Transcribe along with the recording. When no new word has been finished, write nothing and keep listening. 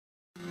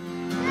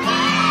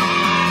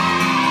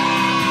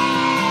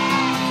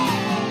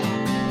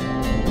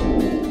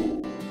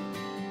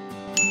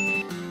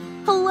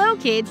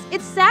kids,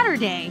 it's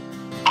Saturday.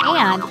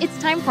 And it's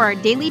time for our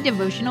daily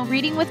devotional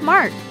reading with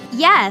Mark.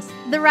 Yes,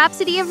 the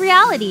Rhapsody of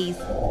Realities.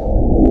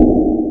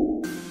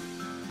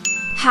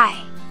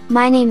 Hi,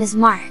 my name is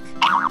Mark.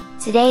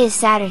 Today is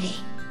Saturday,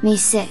 May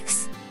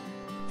 6th.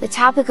 The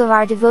topic of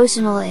our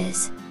devotional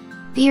is,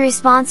 Be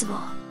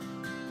responsible.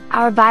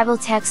 Our Bible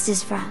text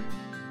is from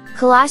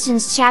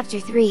Colossians chapter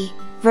 3,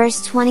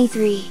 verse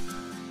 23.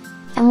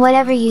 And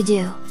whatever you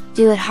do,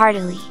 do it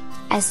heartily,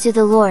 as to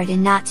the Lord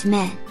and not to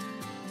men.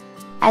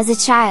 As a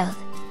child,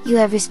 you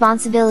have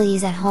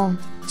responsibilities at home,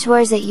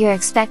 chores that you're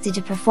expected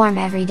to perform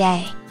every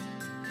day.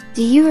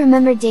 Do you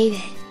remember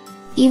David?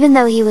 Even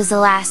though he was the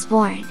last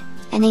born,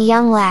 and a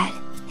young lad,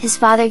 his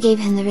father gave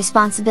him the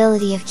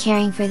responsibility of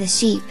caring for the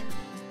sheep.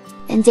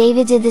 And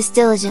David did this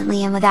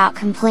diligently and without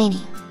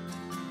complaining.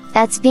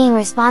 That's being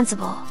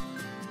responsible.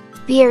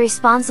 Be a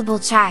responsible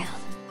child.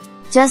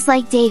 Just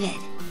like David,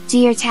 do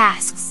your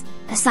tasks,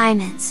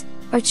 assignments,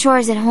 or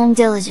chores at home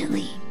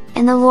diligently,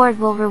 and the Lord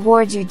will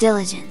reward your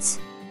diligence.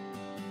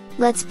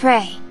 Let's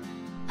pray.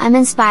 I'm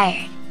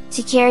inspired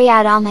to carry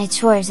out all my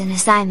chores and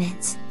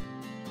assignments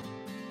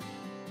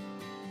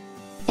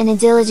in a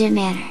diligent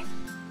manner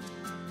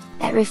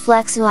that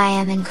reflects who I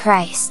am in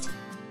Christ.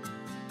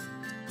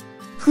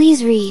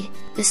 Please read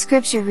the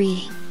scripture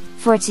reading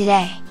for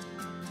today.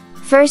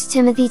 1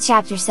 Timothy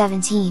chapter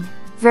 17,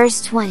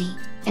 verse 20,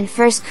 and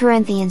 1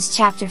 Corinthians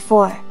chapter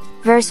 4,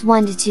 verse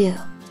 1-2.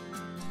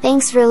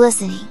 Thanks for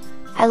listening.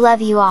 I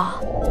love you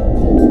all.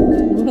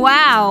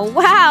 Wow!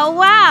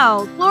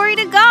 Glory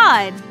to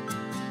God!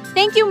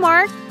 Thank you,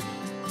 Mark.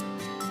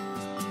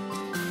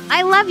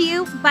 I love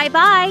you.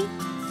 Bye-bye.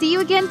 See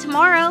you again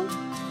tomorrow.